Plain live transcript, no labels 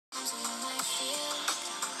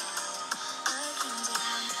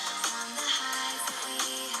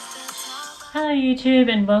Hello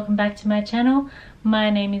YouTube and welcome back to my channel.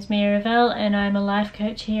 My name is Mia.Rivel and I'm a life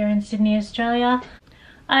coach here in Sydney, Australia.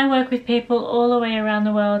 I work with people all the way around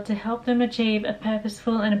the world to help them achieve a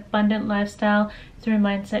purposeful and abundant lifestyle through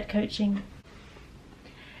mindset coaching.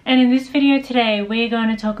 And in this video today we're going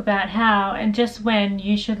to talk about how and just when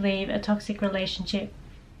you should leave a toxic relationship.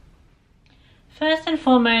 First and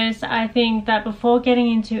foremost, I think that before getting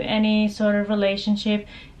into any sort of relationship,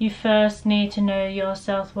 you first need to know your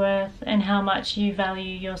self-worth and how much you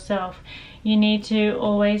value yourself. You need to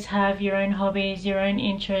always have your own hobbies, your own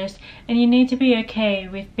interests, and you need to be okay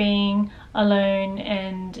with being alone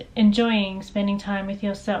and enjoying spending time with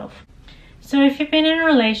yourself. So if you've been in a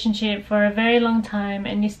relationship for a very long time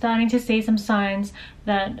and you're starting to see some signs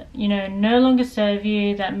that, no longer serve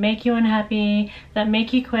you, that make you unhappy, that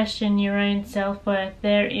make you question your own self-worth,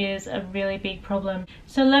 there is a really big problem.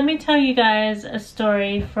 So let me tell you guys a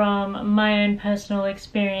story from my own personal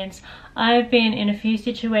experience. I've been in a few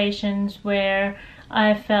situations where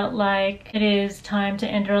I felt like it is time to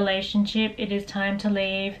end a relationship, it is time to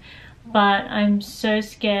leave. But I'm so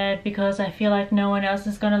scared because I feel like no one else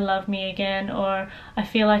is going to love me again, or I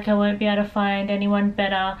feel like I won't be able to find anyone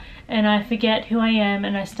better, and I forget who I am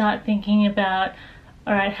and I start thinking about,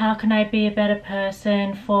 alright, how can I be a better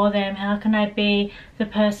person for them? How can I be the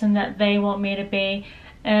person that they want me to be?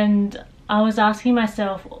 And I was asking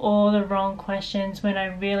myself all the wrong questions when I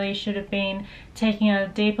really should have been taking a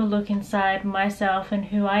deeper look inside myself and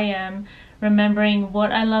who I am, remembering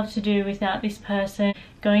what I love to do without this person,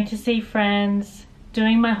 going to see friends,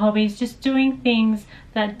 doing my hobbies, just doing things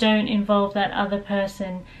that don't involve that other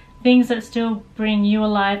person, things that still bring you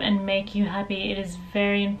alive and make you happy. It is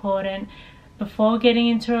very important before getting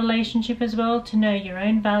into a relationship as well to know your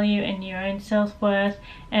own value and your own self-worth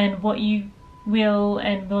and what you will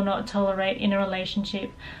and will not tolerate in a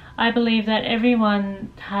relationship. I believe that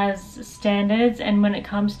everyone has standards, and when it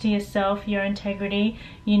comes to yourself, your integrity,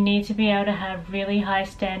 you need to be able to have really high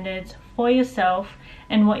standards for yourself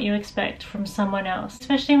and what you expect from someone else.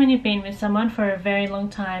 Especially when you've been with someone for a very long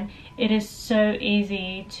time, it is so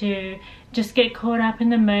easy to just get caught up in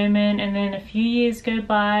the moment, and then a few years go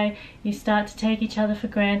by, you start to take each other for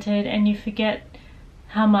granted and you forget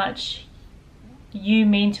how much you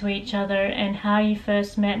mean to each other and how you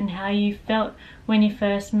first met and how you felt when you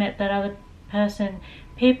first met that other person.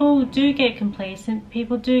 People do get complacent,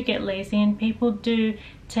 people do get lazy, and people do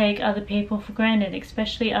take other people for granted,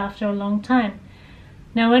 especially after a long time.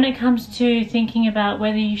 Now when it comes to thinking about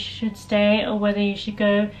whether you should stay or whether you should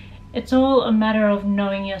go, it's all a matter of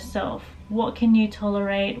knowing yourself. What can you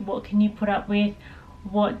tolerate? What can you put up with?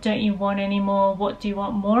 What don't you want anymore? What do you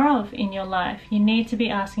want more of in your life? You need to be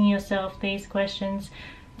asking yourself these questions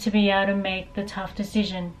to be able to make the tough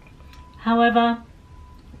decision. However,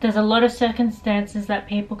 there's a lot of circumstances that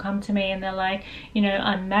people come to me and they're like,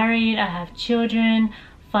 I'm married, I have children,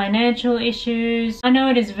 financial issues. I know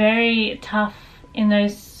it is very tough in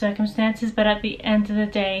those circumstances, but at the end of the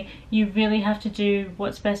day, you really have to do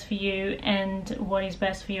what's best for you and what is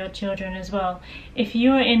best for your children as well. If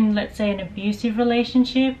you are in, let's say, an abusive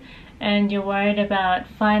relationship and you're worried about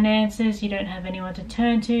finances, you don't have anyone to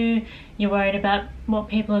turn to, you're worried about what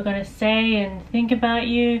people are going to say and think about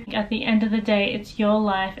you, at the end of the day, it's your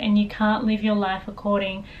life and you can't live your life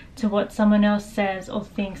according to what someone else says or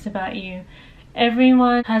thinks about you.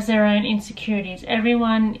 Everyone has their own insecurities.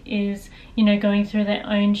 Everyone is, going through their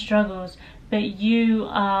own struggles, but you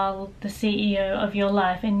are the CEO of your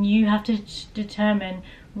life and you have to determine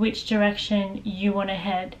which direction you want to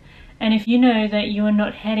head. And if you know that you are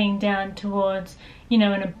not heading down towards, an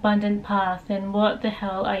abundant path, then what the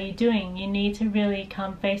hell are you doing? You need to really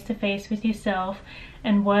come face to face with yourself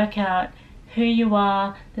and work out who you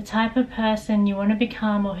are, the type of person you want to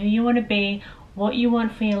become or who you want to be, what you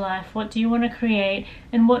want for your life, what do you want to create,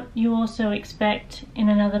 and what you also expect in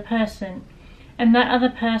another person. And that other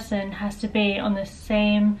person has to be on the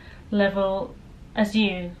same level as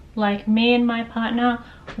you. Like me and my partner,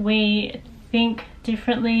 we think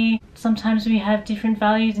differently. Sometimes we have different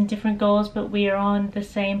values and different goals, but we are on the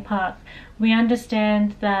same path. We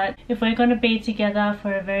understand that if we're going to be together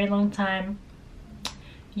for a very long time,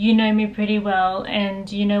 you know me pretty well and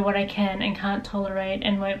you know what I can and can't tolerate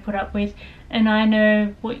and won't put up with, and I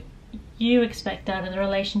know what you expect out of the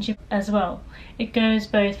relationship as well. It goes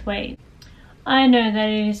both ways. I know that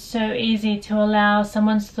it is so easy to allow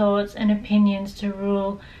someone's thoughts and opinions to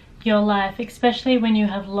rule your life, especially when you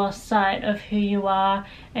have lost sight of who you are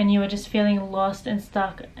and you are just feeling lost and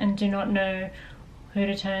stuck and do not know who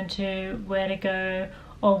to turn to, where to go,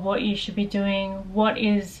 or what you should be doing. What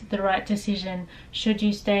is the right decision? Should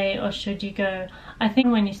you stay or should you go? I think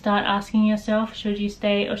when you start asking yourself, should you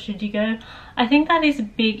stay or should you go, I think that is a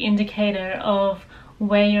big indicator of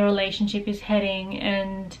where your relationship is heading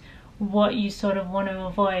and what you sort of want to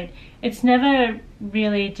avoid. It's never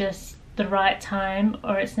really just the right time,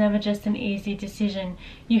 or it's never just an easy decision.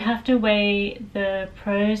 You have to weigh the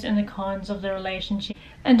pros and the cons of the relationship.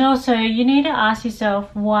 And also you need to ask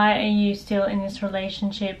yourself, why are you still in this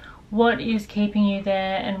relationship? What is keeping you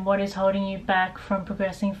there and what is holding you back from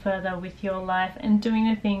progressing further with your life and doing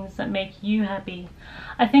the things that make you happy?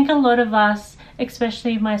 I think a lot of us,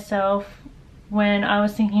 especially myself, when I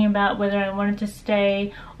was thinking about whether I wanted to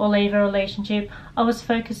stay or leave a relationship, I was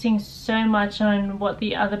focusing so much on what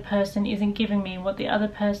the other person isn't giving me, what the other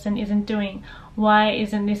person isn't doing. Why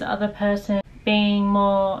isn't this other person being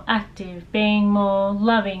more active, being more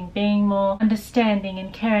loving, being more understanding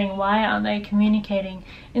and caring? Why aren't they communicating?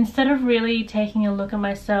 Instead of really taking a look at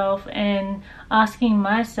myself and asking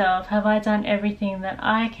myself, have I done everything that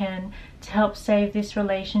I can to help save this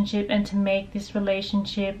relationship and to make this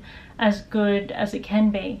relationship as good as it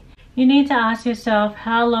can be? You need to ask yourself,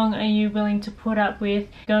 how long are you willing to put up with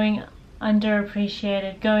going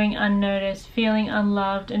underappreciated, going unnoticed, feeling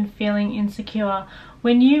unloved and feeling insecure?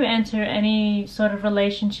 When you enter any sort of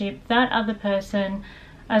relationship, that other person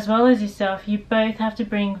as well as yourself, you both have to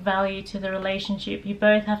bring value to the relationship. You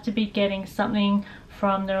both have to be getting something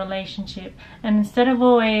from the relationship. And instead of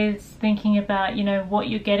always thinking about, you know, what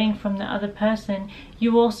you're getting from the other person,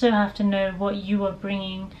 you also have to know what you are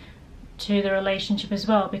bringing to the relationship as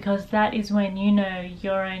well, because that is when you know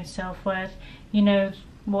your own self-worth. You know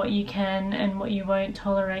what you can and what you won't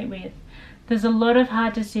tolerate with. There's a lot of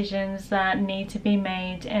hard decisions that need to be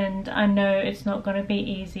made, and I know it's not going to be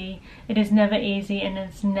easy. It is never easy, and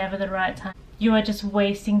it's never the right time. You are just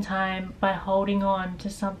wasting time by holding on to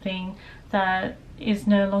something that is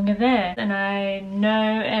no longer there. And I know,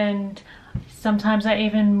 and sometimes I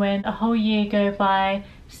even went a whole year go by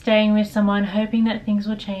staying with someone, hoping that things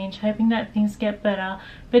will change, hoping that things get better.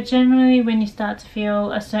 But generally when you start to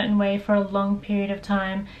feel a certain way for a long period of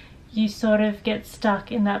time, you sort of get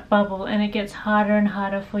stuck in that bubble, and it gets harder and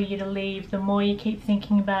harder for you to leave. The more you keep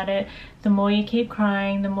thinking about it, the more you keep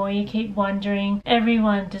crying, the more you keep wondering.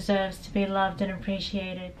 Everyone deserves to be loved and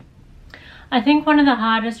appreciated. I think one of the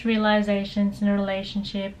hardest realizations in a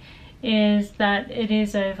relationship is that it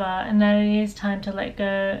is over and that it is time to let go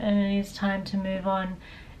and it is time to move on.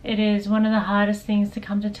 It is one of the hardest things to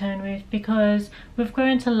come to terms with, because we've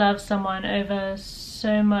grown to love someone over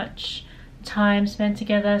so much time spent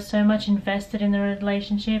together, so much invested in the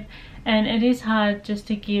relationship, and it is hard just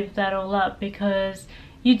to give that all up, because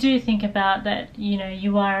you do think about that, you know,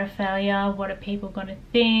 you are a failure, what are people going to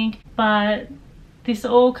think? But this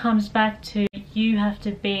all comes back to you have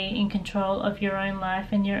to be in control of your own life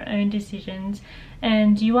and your own decisions,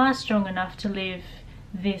 and you are strong enough to live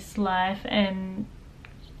this life and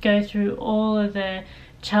go through all of the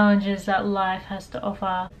challenges that life has to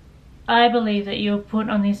offer. I believe that you're put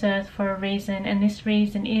on this earth for a reason, and this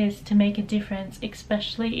reason is to make a difference,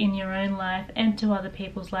 especially in your own life and to other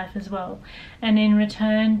people's life as well. And in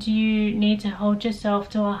return, you need to hold yourself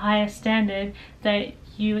to a higher standard, that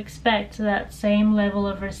you expect that same level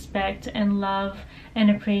of respect and love and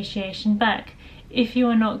appreciation back. If you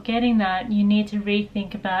are not getting that, you need to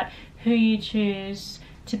rethink about who you choose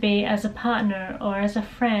to be as a partner or as a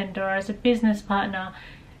friend or as a business partner.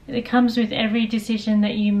 It comes with every decision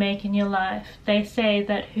that you make in your life. They say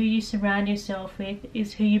that who you surround yourself with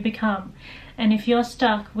is who you become. And if you're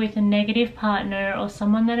stuck with a negative partner or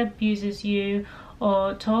someone that abuses you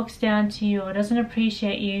or talks down to you or doesn't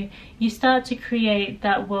appreciate you, you start to create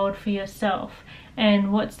that world for yourself.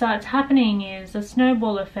 And what starts happening is a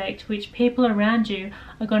snowball effect, which people around you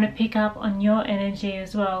are going to pick up on your energy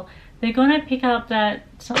as well. They're going to pick up that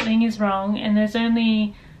something is wrong, and there's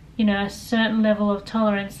only, you know, a certain level of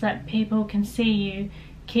tolerance that people can see you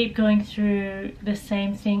keep going through the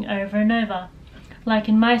same thing over and over. Like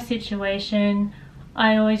in my situation,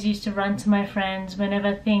 I always used to run to my friends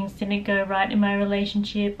whenever things didn't go right in my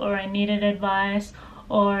relationship, or I needed advice,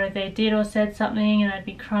 or they did or said something, and I'd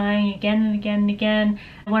be crying again and again and again.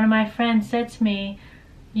 One of my friends said to me,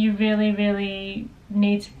 you really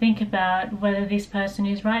need to think about whether this person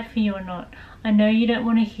is right for you or not. I know you don't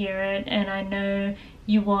want to hear it, and I know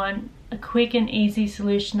you want a quick and easy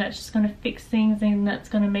solution that's just going to fix things and that's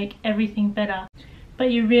going to make everything better.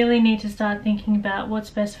 But you really need to start thinking about what's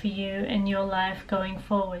best for you and your life going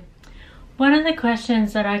forward. One of the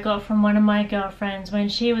questions that I got from one of my girlfriends when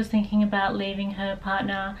she was thinking about leaving her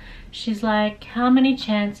partner, she's like, how many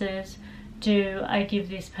chances do I give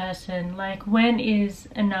this person? Like, when is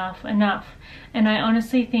enough enough? And I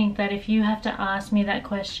honestly think that if you have to ask me that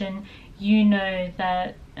question, you know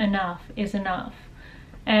that enough is enough.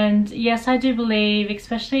 And yes, I do believe,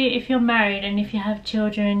 especially if you're married and if you have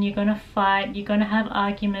children, you're gonna fight, you're gonna have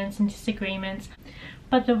arguments and disagreements.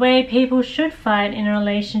 But the way people should fight in a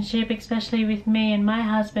relationship, especially with me and my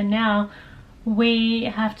husband now, we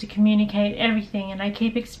have to communicate everything. And I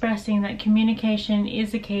keep expressing that communication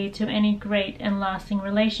is the key to any great and lasting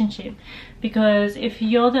relationship. Because if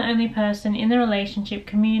you're the only person in the relationship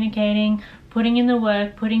communicating, putting in the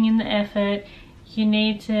work, putting in the effort, you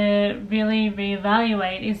need to really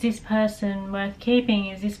reevaluate, is this person worth keeping?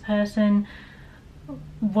 Is this person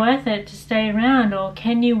worth it to stay around? Or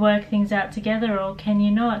can you work things out together, or can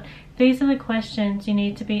you not? These are the questions you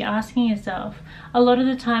need to be asking yourself. A lot of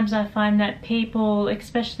the times I find that people,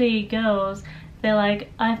 especially girls, they're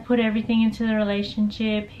like, I've put everything into the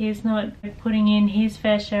relationship, he's not putting in his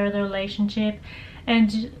fair share of the relationship.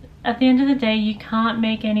 And at the end of the day, you can't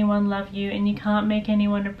make anyone love you, and you can't make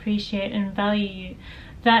anyone appreciate and value you.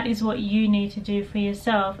 That is what you need to do for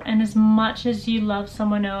yourself. And as much as you love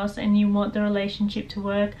someone else and you want the relationship to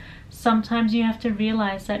work, sometimes you have to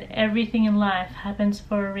realize that everything in life happens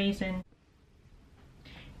for a reason.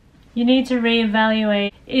 You need to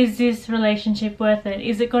reevaluate, is this relationship worth it?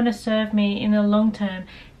 Is it going to serve me in the long term?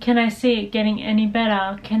 Can I see it getting any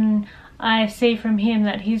better? Can I see from him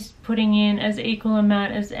that he's putting in as equal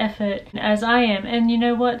amount as effort as I am? And you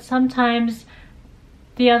know what? Sometimes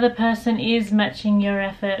the other person is matching your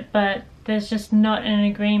effort, but there's just not an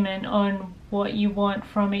agreement on what you want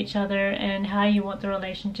from each other and how you want the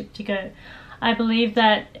relationship to go. I believe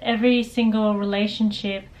that every single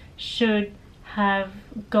relationship should have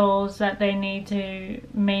goals that they need to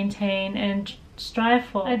maintain and strive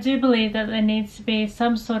for. I do believe that there needs to be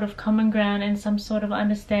some sort of common ground and some sort of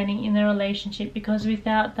understanding in the relationship, because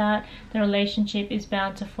without that, the relationship is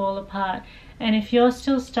bound to fall apart. And if you're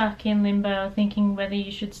still stuck in limbo, thinking whether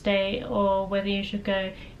you should stay or whether you should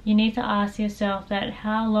go, you need to ask yourself that,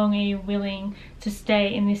 how long are you willing to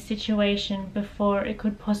stay in this situation before it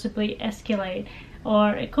could possibly escalate,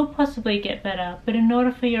 or it could possibly get better. But in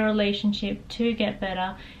order for your relationship to get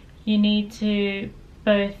better, you need to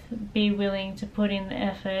both be willing to put in the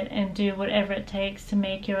effort and do whatever it takes to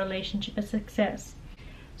make your relationship a success.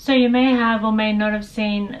 So you may have or may not have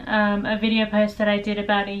seen a video post that I did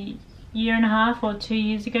about a year and a half or 2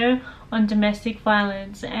 years ago on domestic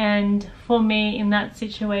violence. And for me, in that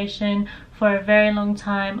situation, for a very long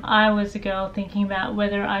time, I was a girl thinking about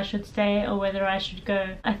whether I should stay or whether I should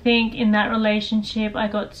go. I think in that relationship I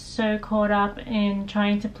got so caught up in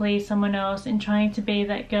trying to please someone else, in trying to be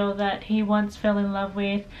that girl that he once fell in love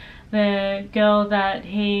with, the girl that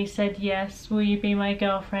he said, yes, will you be my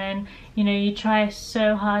girlfriend? You know, you try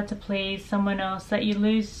so hard to please someone else that you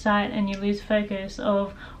lose sight and you lose focus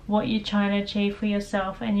of what you're trying to achieve for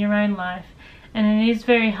yourself and your own life. And it is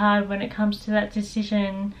very hard when it comes to that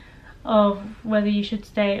decision of whether you should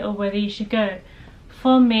stay or whether you should go.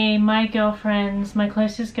 For me, my girlfriends, my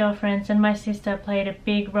closest girlfriends and my sister played a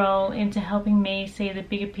big role into helping me see the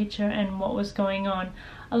bigger picture and what was going on.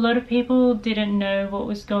 A lot of people didn't know what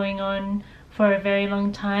was going on for a very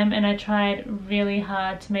long time, and I tried really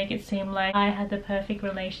hard to make it seem like I had the perfect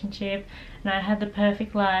relationship and I had the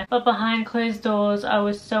perfect life. But behind closed doors, I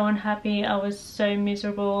was so unhappy, I was so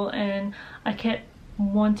miserable, and I kept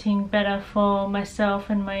wanting better for myself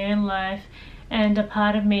and my own life, and a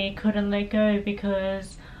part of me couldn't let go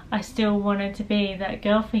because I still wanted to be that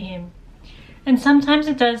girl for him. And sometimes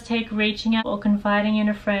it does take reaching out or confiding in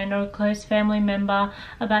a friend or a close family member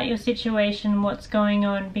about your situation, what's going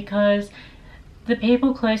on, because the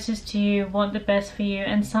people closest to you want the best for you,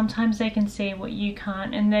 and sometimes they can see what you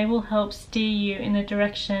can't, and they will help steer you in the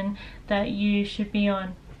direction that you should be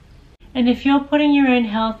on. And if you're putting your own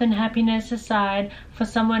health and happiness aside for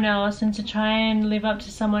someone else and to try and live up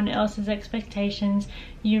to someone else's expectations,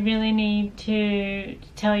 you really need to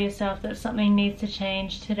tell yourself that something needs to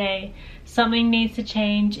change today. Something needs to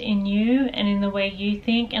change in you and in the way you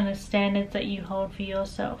think and the standards that you hold for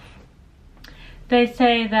yourself. They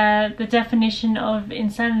say that the definition of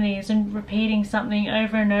insanity is repeating something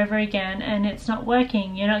over and over again and it's not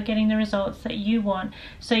working. You're not getting the results that you want.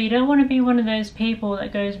 So you don't want to be one of those people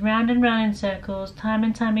that goes round and round in circles time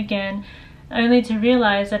and time again, only to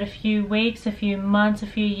realize that a few weeks, a few months, a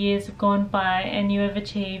few years have gone by and you have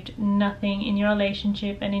achieved nothing in your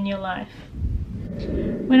relationship and in your life.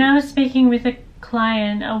 When I was speaking with a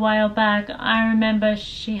client a while back, I remember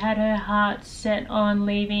she had her heart set on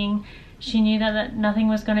leaving. She knew that nothing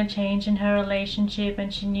was going to change in her relationship,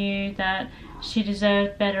 and she knew that she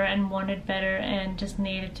deserved better and wanted better and just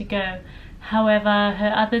needed to go. However,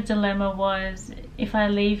 her other dilemma was, if I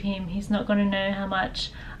leave him, he's not going to know how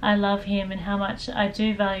much I love him and how much I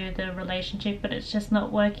do value the relationship, but it's just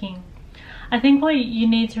not working. I think what you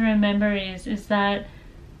need to remember is that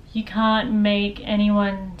you can't make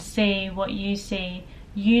anyone see what you see.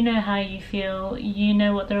 You know how you feel, you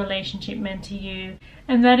know what the relationship meant to you,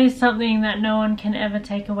 and that is something that no one can ever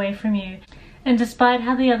take away from you. And despite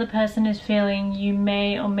how the other person is feeling, you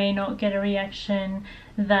may or may not get a reaction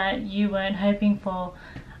that you weren't hoping for.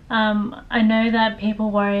 I know that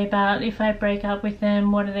people worry about, if I break up with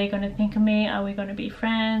them, what are they going to think of me? Are we going to be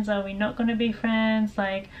friends? Are we not going to be friends?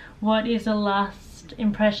 Like, what is the last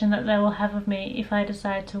impression that they will have of me if I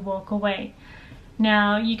decide to walk away?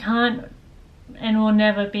 Now, you can't and will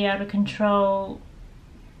never be able to control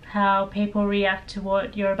how people react to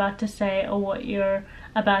what you're about to say or what you're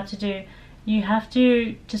about to do. You have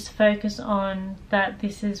to just focus on that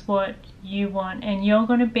this is what you want, and you're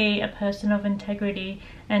going to be a person of integrity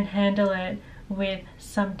and handle it with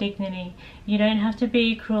some dignity. You don't have to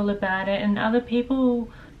be cruel about it, and other people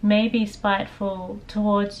may be spiteful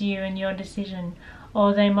towards you and your decision,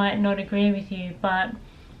 or they might not agree with you, but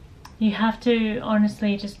you have to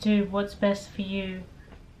honestly just do what's best for you.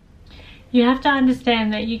 You have to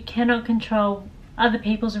understand that you cannot control other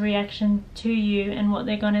people's reaction to you and what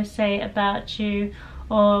they're going to say about you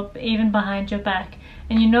or even behind your back,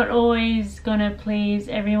 and you're not always going to please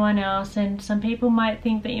everyone else, and some people might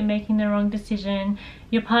think that you're making the wrong decision.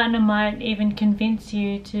 Your partner might even convince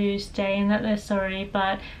you to stay and that they're sorry,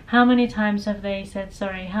 but how many times have they said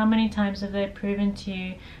sorry? How many times have they proven to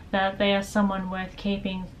you that they are someone worth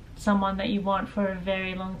keeping, someone that you want for a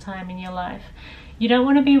very long time in your life? You don't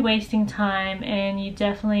want to be wasting time, and you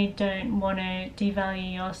definitely don't want to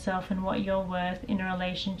devalue yourself and what you're worth in a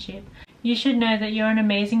relationship. You should know that you're an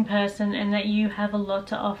amazing person and that you have a lot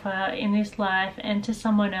to offer in this life and to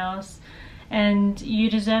someone else, and you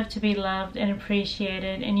deserve to be loved and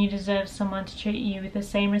appreciated, and you deserve someone to treat you with the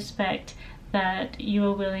same respect that you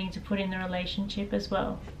are willing to put in the relationship as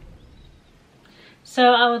well.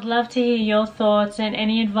 So I would love to hear your thoughts and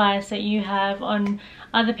any advice that you have on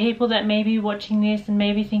other people that may be watching this and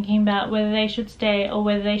maybe thinking about whether they should stay or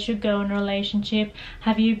whether they should go in a relationship.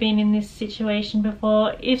 Have you been in this situation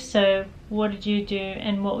before? If so, what did you do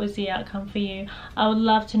and what was the outcome for you? I would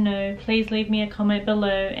love to know. Please leave me a comment below,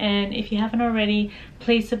 and if you haven't already,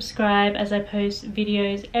 please subscribe as I post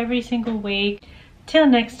videos every single week. Till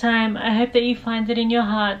next time, I hope that you find it in your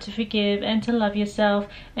heart to forgive and to love yourself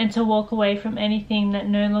and to walk away from anything that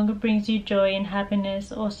no longer brings you joy and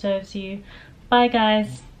happiness or serves you. Bye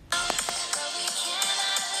guys.